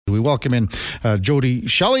we welcome in Jody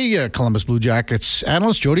Shelley, Columbus Blue Jackets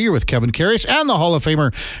analyst. Jody, you're with Kevin Karius and the Hall of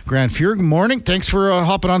Famer Grant Fuhr. Good morning. Thanks for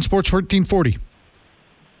hopping on Sports 1440.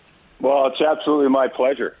 Well, it's absolutely my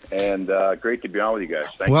pleasure, and great to be on with you guys.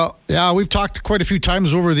 Thank you. Yeah, we've talked quite a few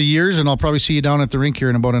times over the years, and I'll probably see you down at the rink here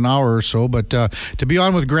in about an hour or so. But to be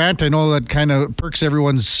on with Grant, I know that kind of perks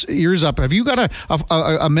everyone's ears up. Have you got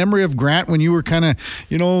a memory of Grant when you were kind of,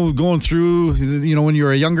 going through, when you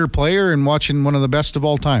were a younger player and watching one of the best of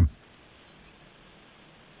all time?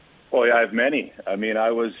 Oh, yeah, I have many. I mean,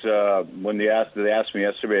 I was, when they asked me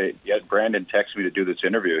yesterday, Brandon texted me to do this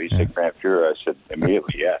interview. He said, Grant Fuhr. I said,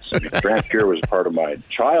 immediately, yes. I mean, Grant Fuhr was part of my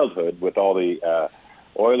childhood with all the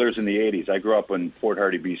Oilers in the 80s. I grew up in Port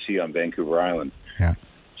Hardy, BC on Vancouver Island. Yeah.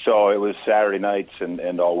 So it was Saturday nights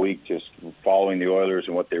and all week just following the Oilers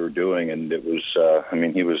and what they were doing. And it was,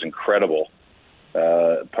 he was incredible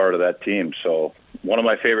part of that team. So one of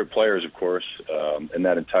my favorite players, of course, in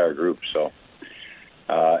that entire group. So.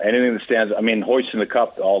 Anything that stands, hoisting the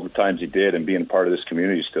cup all the times he did and being part of this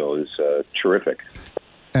community still is terrific.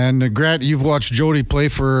 And Grant, you've watched Jody play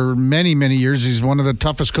for many, many years. He's one of the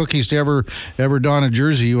toughest cookies to ever don a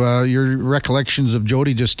jersey. Your recollections of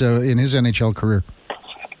Jody just in his NHL career?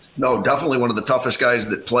 No, definitely one of the toughest guys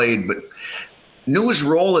that played, but knew his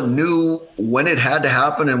role and knew when it had to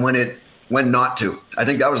happen and when not to. I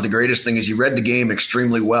think that was the greatest thing is he read the game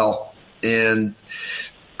extremely well. And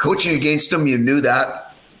coaching against him, you knew that.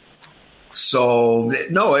 So,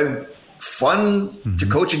 no, fun to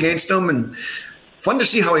coach against him and fun to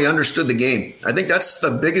see how he understood the game. I think that's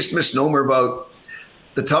the biggest misnomer about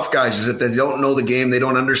the tough guys is that they don't know the game, they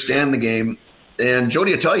don't understand the game. And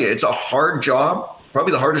Jody, I tell you, it's a hard job,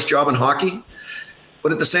 probably the hardest job in hockey.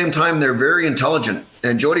 But at the same time, they're very intelligent.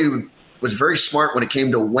 And Jody was very smart when it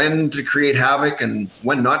came to when to create havoc and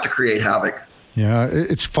when not to create havoc. Yeah,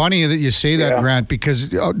 it's funny that you say that, Grant, because,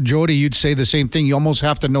 Jody, you'd say the same thing. You almost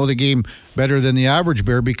have to know the game better than the average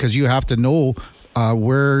bear because you have to know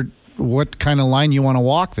what kind of line you want to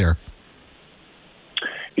walk there.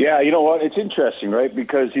 Yeah, you know what? It's interesting, right?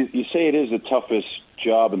 Because you say it is the toughest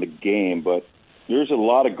job in the game, but there's a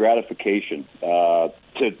lot of gratification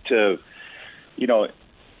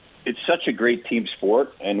it's such a great team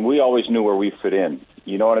sport, and we always knew where we fit in.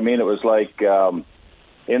 You know what I mean? It was like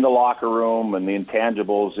in the locker room and the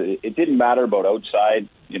intangibles, it didn't matter about outside,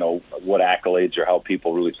 what accolades or how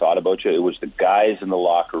people really thought about you. It was the guys in the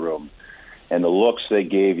locker room and the looks they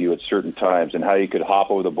gave you at certain times and how you could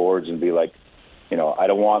hop over the boards and be like, I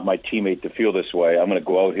don't want my teammate to feel this way. I'm going to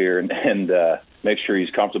go out here and make sure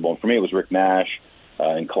he's comfortable. And for me, it was Rick Nash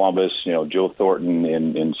in Columbus, Joe Thornton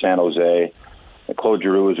in San Jose. Claude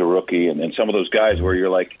Giroux is a rookie, and some of those guys where you're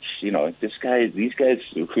like, these guys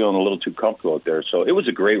are feeling a little too comfortable out there. So it was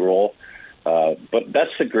a great role, but that's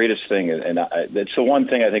the greatest thing, and that's the one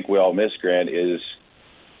thing I think we all miss, Grant, is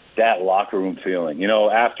that locker room feeling.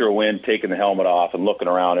 After a win, taking the helmet off and looking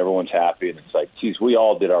around, everyone's happy, and it's like, geez, we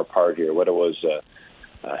all did our part here, whether it was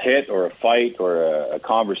a hit or a fight or a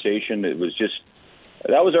conversation. It was just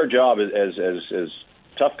that was our job as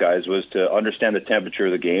tough guys, was to understand the temperature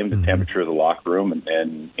of the game, the temperature of the locker room,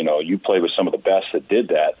 and you played with some of the best that did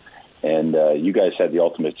that, and you guys had the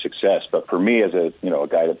ultimate success. But for me, as a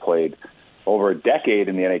guy that played over a decade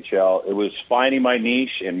in the NHL, it was finding my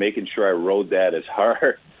niche and making sure I rode that as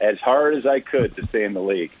hard as I could to stay in the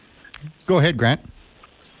league. Go ahead, Grant.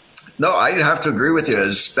 No, I have to agree with you.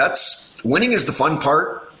 That's winning is the fun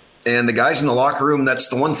part, and the guys in the locker room, that's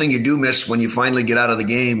the one thing you do miss when you finally get out of the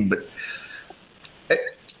game. But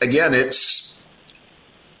again,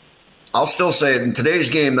 I'll still say it in today's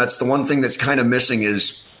game. That's the one thing that's kind of missing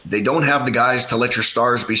is they don't have the guys to let your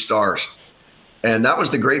stars be stars. And that was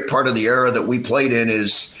the great part of the era that we played in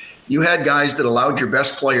is you had guys that allowed your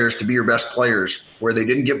best players to be your best players where they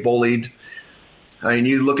didn't get bullied. I mean,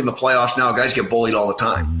 you look in the playoffs now, guys get bullied all the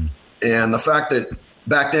time. And the fact that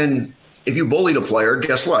back then, if you bullied a player,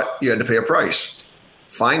 guess what? You had to pay a price.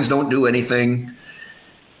 Fines don't do anything.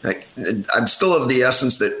 I'm still of the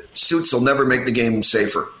essence that suits will never make the game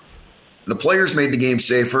safer. The players made the game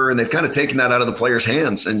safer, and they've kind of taken that out of the players'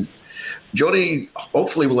 hands. And Jody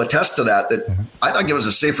hopefully will attest to that I thought it was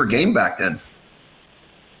a safer game back then.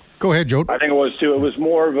 Go ahead, Jody. I think it was too. It was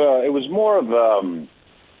more of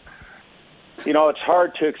it's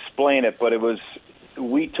hard to explain it, but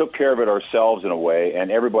we took care of it ourselves in a way, and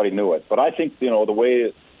everybody knew it. But I think, the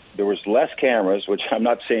way there was less cameras, which I'm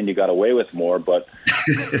not saying you got away with more, but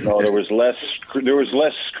there was less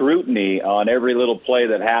scrutiny on every little play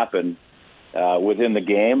that happened within the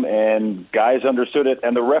game, and guys understood it,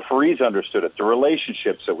 and the referees understood it. The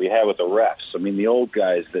relationships that we had with the refs. I mean, the old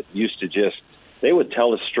guys that used to they would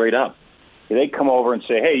tell us straight up. they come over and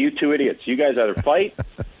say, hey, you two idiots, you guys either fight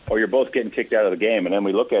or you're both getting kicked out of the game. And then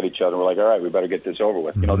we look at each other and we're like, all right, we better get this over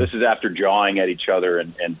with. Mm-hmm. This is after jawing at each other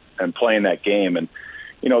and playing that game. And,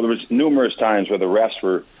 there was numerous times where the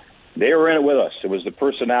refs they were in it with us. It was the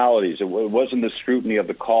personalities. It wasn't the scrutiny of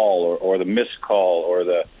the call or the missed call or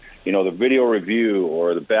the video review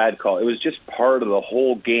or the bad call. It was just part of the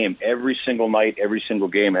whole game. Every single night, every single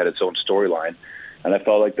game had its own storyline. And I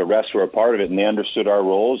felt like the refs were a part of it, and they understood our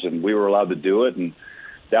roles, and we were allowed to do it. And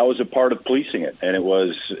that was a part of policing it, and it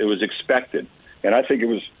was expected. And I think it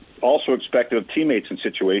was also expected of teammates in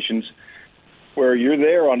situations where you're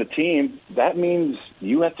there on a team. That means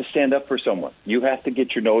you have to stand up for someone. You have to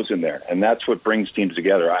get your nose in there, and that's what brings teams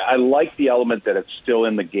together. I like the element that it's still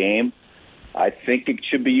in the game. I think it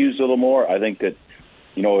should be used a little more. I think that,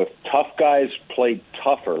 if tough guys played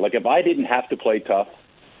tougher, like if I didn't have to play tough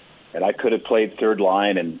and I could have played third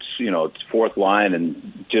line and, fourth line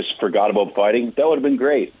and just forgot about fighting, that would have been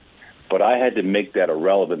great. But I had to make that a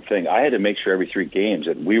relevant thing. I had to make sure every 3 games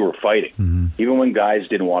that we were fighting, even when guys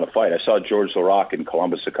didn't want to fight. I saw George LaRocque in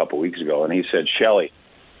Columbus a couple of weeks ago, and he said, Shelley,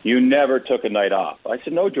 you never took a night off. I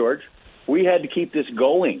said, no, George, we had to keep this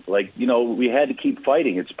going. Like, we had to keep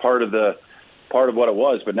fighting. It's part of what it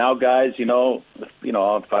was. But now guys,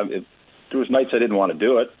 if there was nights I didn't want to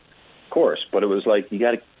do it, of course, but it was like you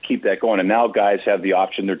got to keep that going. And now guys have the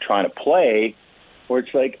option. They're trying to play where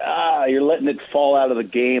it's like, you're letting it fall out of the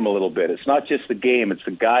game a little bit. It's not just the game. It's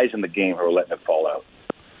the guys in the game who are letting it fall out.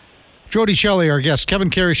 Jody, Shelley, our guest. Kevin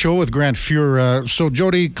Karius Show with Grant Fuhr. So,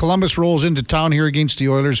 Jody, Columbus rolls into town here against the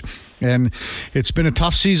Oilers, and it's been a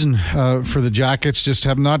tough season for the Jackets. Just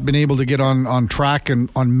have not been able to get on track and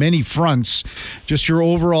on many fronts. Just your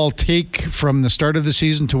overall take from the start of the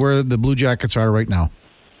season to where the Blue Jackets are right now.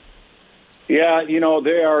 Yeah,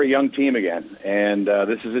 they are a young team again, and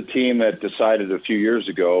this is a team that decided a few years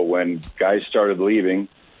ago when guys started leaving,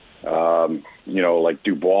 like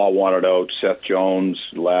Dubois wanted out, Seth Jones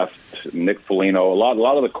left, Nick Foligno, a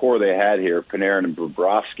lot of the core they had here, Panarin and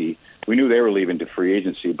Bobrovsky, we knew they were leaving to free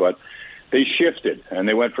agency, but they shifted and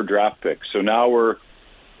they went for draft picks. So now we're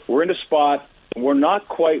in a spot, we're not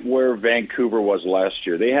quite where Vancouver was last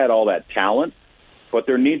year. They had all that talent, but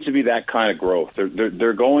there needs to be that kind of growth.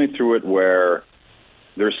 They're going through it where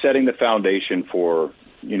they're setting the foundation for,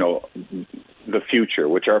 the future,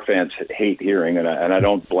 which our fans hate hearing, and I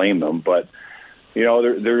don't blame them. But,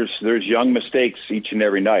 there's young mistakes each and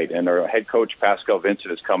every night. And our head coach, Pascal Vincent,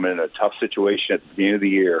 has come in a tough situation at the beginning of the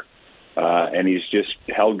year, and he's just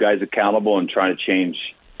held guys accountable and trying to change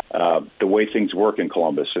the way things work in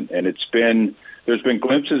Columbus. And there's been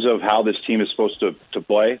glimpses of how this team is supposed to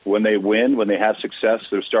play. When they win, when they have success,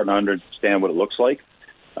 they're starting to understand what it looks like,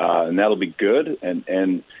 and that'll be good. And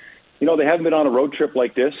they haven't been on a road trip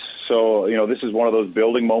like this, so this is one of those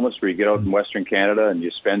building moments where you get out in Western Canada and you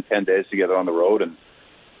spend 10 days together on the road, and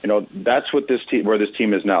that's what where this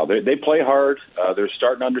team is now. They play hard. They're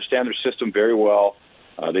starting to understand their system very well.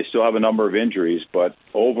 They still have a number of injuries, but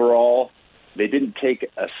overall, they didn't take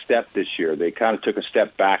a step this year. They kind of took a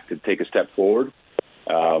step back to take a step forward.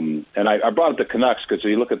 And I brought up the Canucks because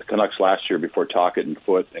you look at the Canucks last year before Tocchet and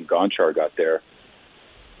Foote and Gonchar got there.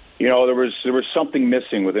 There was something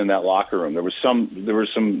missing within that locker room. There were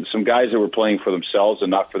some guys that were playing for themselves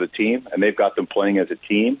and not for the team, and they've got them playing as a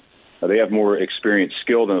team. They have more experience,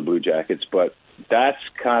 skill than the Blue Jackets, but that's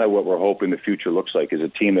kind of what we're hoping the future looks like, is a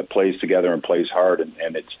team that plays together and plays hard,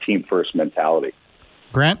 and it's team-first mentality.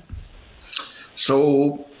 Grant?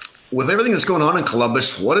 So, with everything that's going on in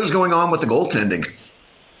Columbus, what is going on with the goaltending?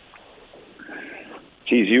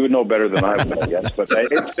 Geez, you would know better than I would, I guess. But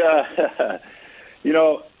it's,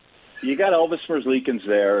 you got Elvis Merzlikins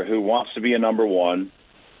there who wants to be a number one,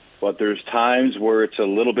 but there's times where it's a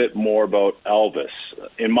little bit more about Elvis,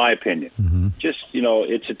 in my opinion. Mm-hmm. Just,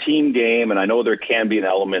 it's a team game, and I know there can be an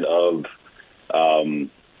element of,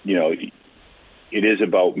 it is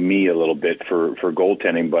about me a little bit for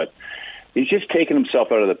goaltending, but he's just taken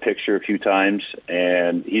himself out of the picture a few times,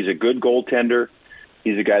 and he's a good goaltender.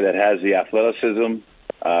 He's a guy that has the athleticism.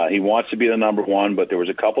 He wants to be the number one, but there was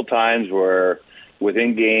a couple times where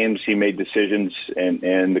within games he made decisions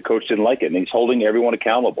and the coach didn't like it, and he's holding everyone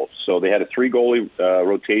accountable. So they had a 3-goalie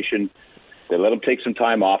rotation. They let him take some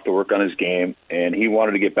time off to work on his game, and he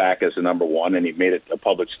wanted to get back as the number one, and he made a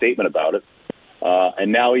public statement about it.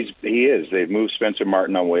 And now he is. They've moved Spencer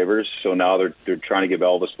Martin on waivers, so now they're trying to give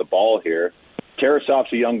Elvis the ball here.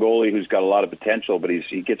 Tarasov's a young goalie who's got a lot of potential, but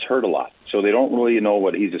he gets hurt a lot. So they don't really know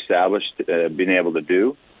what he's established, being able to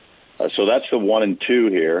do. So that's the 1 and 2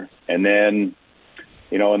 here. And then,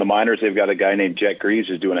 in the minors, they've got a guy named Jet Greaves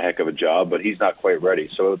who's doing a heck of a job, but he's not quite ready.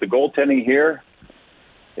 So the goaltending here,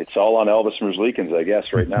 it's all on Elvis Merzlikins, I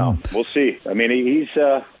guess, right now. We'll see. I mean, he's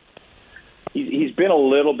been a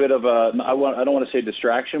little bit of a, I don't want to say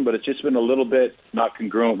distraction, but it's just been a little bit not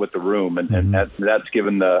congruent with the room, and that's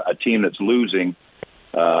given a team that's losing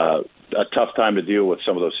a tough time to deal with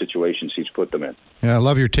some of those situations he's put them in. Yeah, I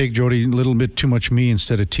love your take, Jody. A little bit too much me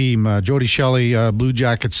instead of team. Jody Shelley, Blue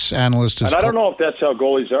Jackets analyst. And I don't know if that's how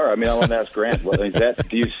goalies are. I mean, I want to ask Grant. Well, is that?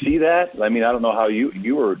 Do you see that? I mean, I don't know how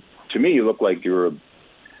you were. To me, you look like you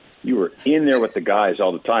were in there with the guys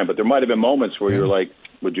all the time. But there might have been moments where you're like,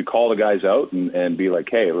 would you call the guys out and be like,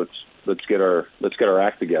 hey, let's get our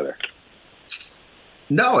act together?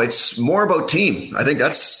 No, it's more about team. I think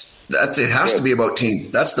that's it has to be about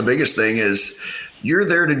team. That's the biggest thing is you're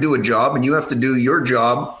there to do a job and you have to do your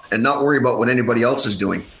job and not worry about what anybody else is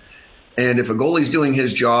doing. And if a goalie's doing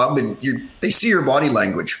his job and they see your body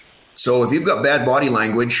language. So if you've got bad body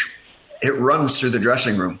language, it runs through the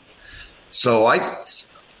dressing room. So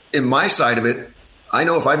in my side of it, I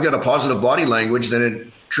know if I've got a positive body language, then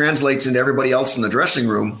it translates into everybody else in the dressing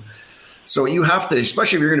room. So you have to,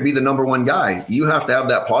 especially if you're going to be the number one guy, you have to have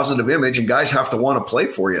that positive image and guys have to want to play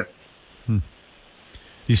for you.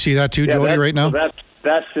 You see that too, Jody, right now? So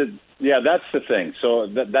that's the thing. So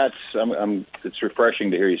it's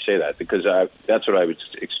refreshing to hear you say that because that's what I was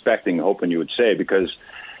expecting, hoping you would say, because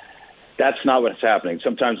that's not what's happening.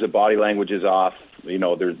 Sometimes the body language is off. You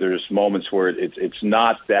know, there's moments where it's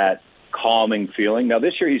not that calming feeling. Now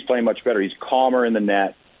this year he's playing much better. He's calmer in the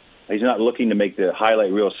net. He's not looking to make the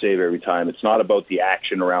highlight reel save every time. It's not about the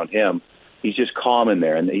action around him. He's just calm in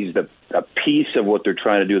there, and he's a piece of what they're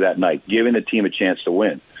trying to do that night, giving the team a chance to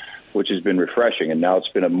win, which has been refreshing. And now it's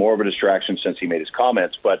been more of a distraction since he made his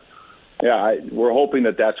comments. But, yeah, we're hoping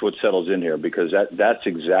that that's what settles in here because that's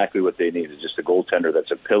exactly what they need is just a goaltender that's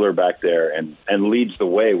a pillar back there and leads the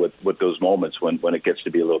way with those moments when it gets to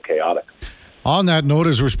be a little chaotic. On that note,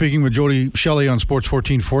 as we're speaking with Jody Shelley on Sports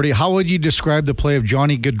 1440, how would you describe the play of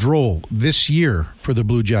Johnny Gaudreau this year for the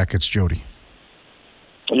Blue Jackets, Jody?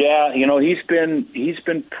 Yeah, you know, he's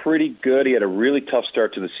been pretty good. He had a really tough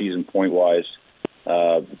start to the season point-wise.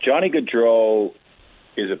 Johnny Gaudreau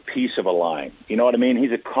is a piece of a line. You know what I mean?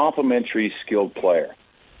 He's a complementary, skilled player.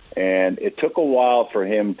 And it took a while for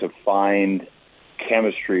him to find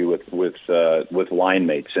chemistry with line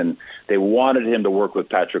mates. And they wanted him to work with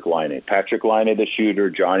Patrick Laine. Patrick Laine, the shooter,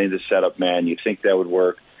 Johnny, the setup man. You think that would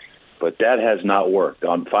work. But that has not worked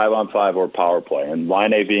on 5-on-5 or power play. And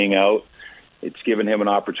Laine being out, it's given him an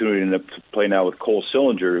opportunity to play now with Cole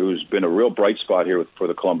Sillinger, who's been a real bright spot here for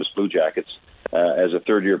the Columbus Blue Jackets as a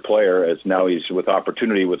third-year player. As now he's with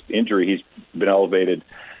opportunity with injury, he's been elevated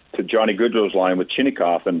to Johnny Gaudreau's line with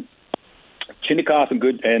Chinnikov, and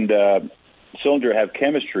Sillinger have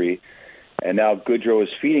chemistry, and now Gaudreau is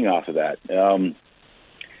feeding off of that.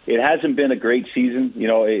 It hasn't been a great season. You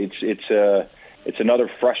know, it's another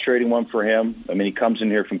frustrating one for him. I mean, he comes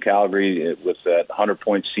in here from Calgary with that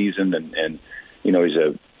 100-point season, and you know, he's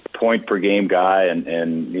a point-per-game guy,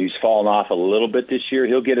 and he's fallen off a little bit this year.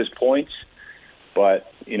 He'll get his points,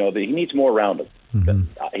 but, you know, he needs more around him.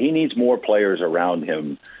 Mm-hmm. He needs more players around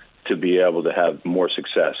him to be able to have more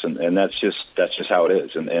success, and that's just how it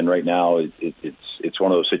is. And right now, it's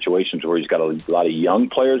one of those situations where he's got a lot of young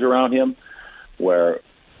players around him where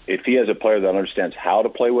if he has a player that understands how to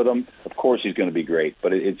play with him, of course he's going to be great.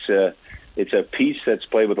 But it's a piece that's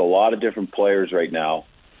played with a lot of different players right now.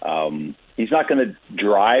 He's not going to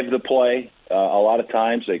drive the play a lot of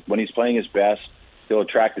times. Like when he's playing his best, he'll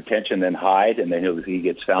attract attention, then hide, and then he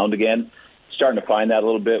gets found again. Starting to find that a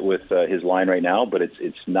little bit with his line right now, but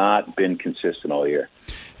it's not been consistent all year.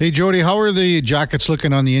 Hey, Jody, how are the Jackets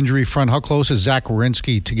looking on the injury front? How close is Zach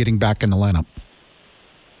Werenski to getting back in the lineup?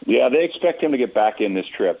 Yeah, they expect him to get back in this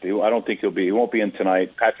trip. I don't think he won't be in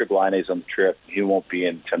tonight. Patrick Laine's on the trip. He won't be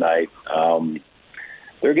in tonight.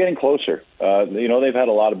 They're getting closer. You know, they've had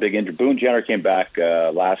a lot of big injuries. Boone Jenner came back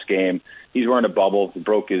last game. He's wearing a bubble. He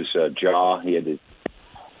broke his jaw. He had to,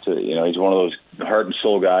 you know, he's one of those heart and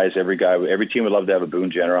soul guys. Every team would love to have a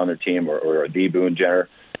Boone Jenner on their team or the Boone Jenner.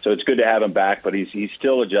 So it's good to have him back, but he's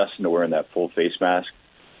still adjusting to wearing that full face mask.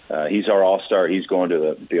 He's our all-star. He's going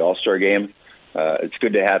to the all-star game. It's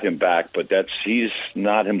good to have him back, but he's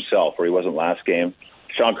not himself, or he wasn't last game.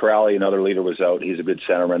 Sean Corrali, another leader, was out. He's a good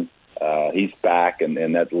centerman. He's back, and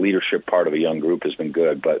that leadership part of a young group has been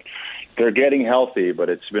good. But they're getting healthy, but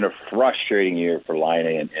it's been a frustrating year for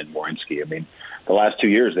Laine and Werenski. I mean, the last 2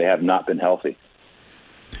 years, they have not been healthy.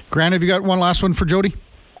 Grant, have you got one last one for Jody?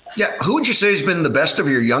 Yeah, who would you say has been the best of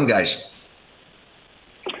your young guys?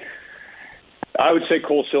 I would say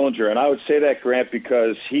Cole Sillinger, and I would say that, Grant,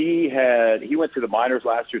 because he went to the minors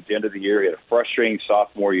last year at the end of the year. He had a frustrating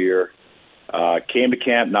sophomore year. Came to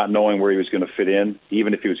camp not knowing where he was going to fit in,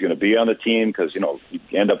 even if he was going to be on the team, because, you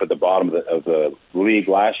end up at the bottom of the league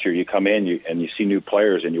last year. You come in and you see new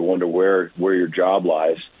players and you wonder where your job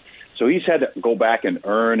lies. So he's had to go back and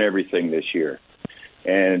earn everything this year.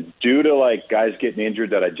 And due to, guys getting injured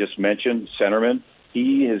that I just mentioned, centerman,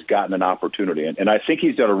 he has gotten an opportunity. And I think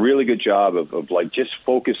he's done a really good job of just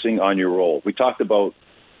focusing on your role. We talked about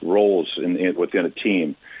roles within a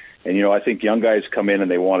team. And, I think young guys come in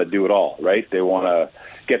and they want to do it all, right? They want to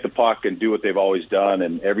get the puck and do what they've always done,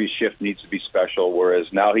 and every shift needs to be special, whereas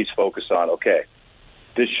now he's focused on, okay,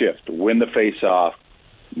 this shift, win the face-off,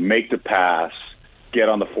 make the pass, get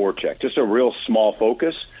on the forecheck. Just a real small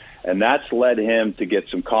focus, and that's led him to get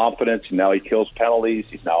some confidence. Now he kills penalties.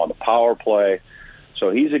 He's now on the power play.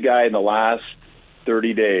 So he's a guy in the last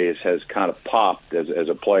 30 days has kind of popped as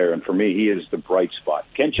a player, and for me, he is the bright spot.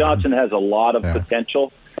 Kent Johnson has a lot of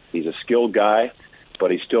potential. He's a skilled guy,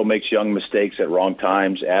 but he still makes young mistakes at wrong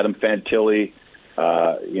times. Adam Fantilli,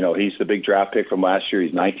 he's the big draft pick from last year.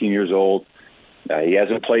 He's 19 years old. He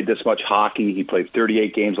hasn't played this much hockey. He played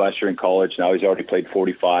 38 games last year in college. Now he's already played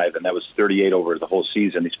 45, and that was 38 over the whole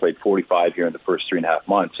season. He's played 45 here in the first 3.5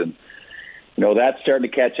 months. And, that's starting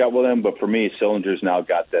to catch up with him. But for me, Sillinger's now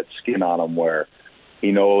got that skin on him where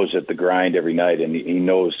he knows at the grind every night, and he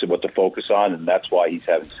knows what to focus on, and that's why he's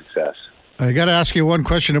having success. I got to ask you one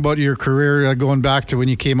question about your career, going back to when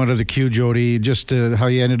you came out of the Q, Jody, just how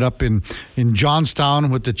you ended up in Johnstown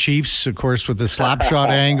with the Chiefs, of course, with the slap shot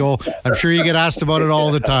angle. I'm sure you get asked about it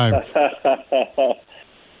all the time.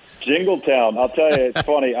 Jingletown, I'll tell you, it's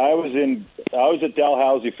funny. I was at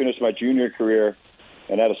Dalhousie, finished my junior career,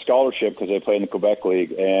 and had a scholarship because I played in the Quebec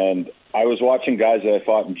League. And I was watching guys that I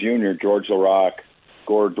fought in junior, George Larac,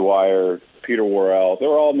 Gord Dwyer, Peter Worrell. They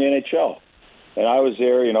were all in the NHL. And I was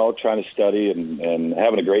there, trying to study and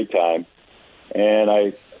having a great time. And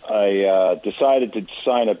I decided to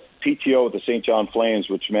sign a PTO with the St. John Flames,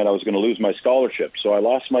 which meant I was going to lose my scholarship. So I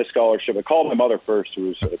lost my scholarship. I called my mother first, who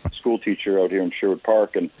was a school teacher out here in Sherwood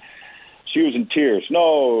Park, and she was in tears.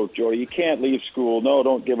 No, Jody, you can't leave school. No,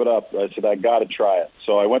 don't give it up. I said, I got to try it.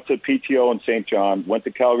 So I went to PTO in St. John, went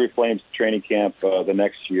to Calgary Flames training camp the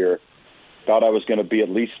next year. Thought I was going to be at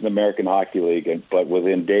least in the American Hockey League, but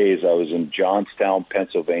within days I was in Johnstown,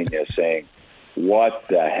 Pennsylvania, saying, what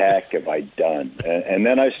the heck have I done? And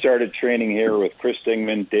then I started training here with Chris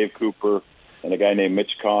Dingman, Dave Cooper, and a guy named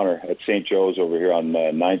Mitch Connor at St. Joe's over here on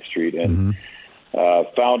 9th Street, and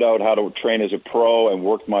found out how to train as a pro and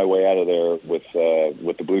worked my way out of there with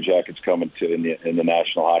the Blue Jackets coming to in the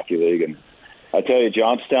National Hockey League. And I tell you,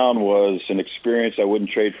 Johnstown was an experience I wouldn't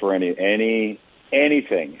trade for anything.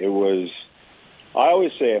 It was... I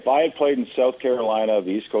always say if I had played in South Carolina, the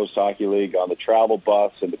East Coast Hockey League, on the travel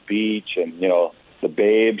bus and the beach and, the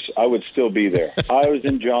babes, I would still be there. I was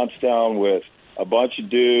in Johnstown with a bunch of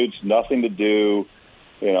dudes, nothing to do,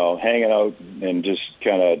 hanging out and just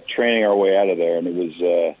kind of training our way out of there. And it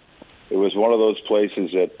was one of those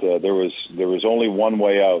places that there was only one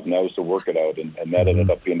way out, and that was to work it out. And that ended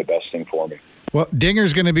up being the best thing for me. Well,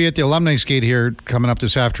 Dinger's going to be at the alumni skate here coming up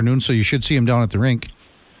this afternoon, so you should see him down at the rink.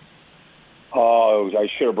 Oh, I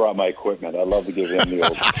should have brought my equipment. I'd love to give him the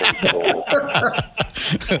old.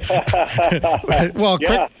 Well,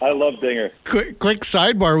 I love Dinger. Quick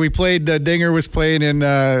sidebar. We played, Dinger was playing in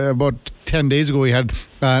about 10 days ago. We had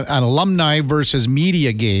an alumni versus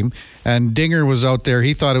media game, and Dinger was out there.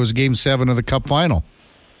 He thought it was Game 7 of the Cup final.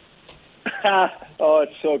 Oh,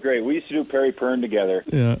 it's so great. We used to do Perry Pern together.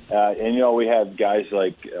 Yeah. And, we had guys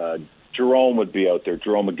like Jerome would be out there,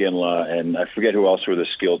 Jerome McGinley, and I forget who else were the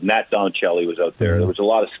skilled. Nat Doncelli was out there. There was a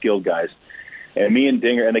lot of skilled guys. And me and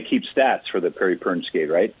Dinger, and they keep stats for the Perry Pern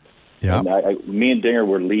skate, right? Yeah. And me and Dinger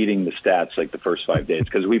were leading the stats the first 5 days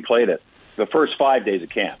because we played it the first 5 days of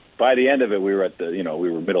camp. By the end of it, we were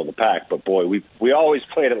we were middle of the pack. But boy, we always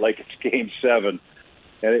played it like it's Game 7.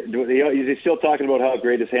 And is he still talking about how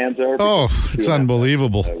great his hands are? Oh, it's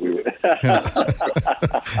unbelievable.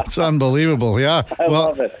 It's unbelievable, yeah. I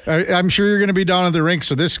love it. I'm sure you're going to be down at the rink,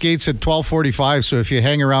 so this skate's at 12:45, so if you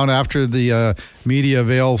hang around after the media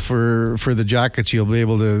avail for the Jackets, you'll be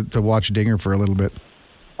able to watch Dinger for a little bit.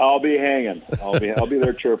 I'll be hanging. I'll be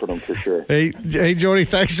there chirping them for sure. Hey, Jody,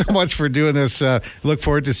 thanks so much for doing this. Look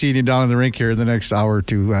forward to seeing you down in the rink here in the next hour or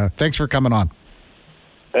two. Thanks for coming on.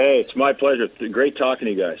 Hey, it's my pleasure. Great talking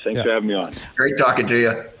to you guys. Thanks for having me on. Great talking to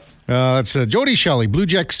you. That's Jody Shelley, Blue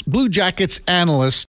Jackets analyst.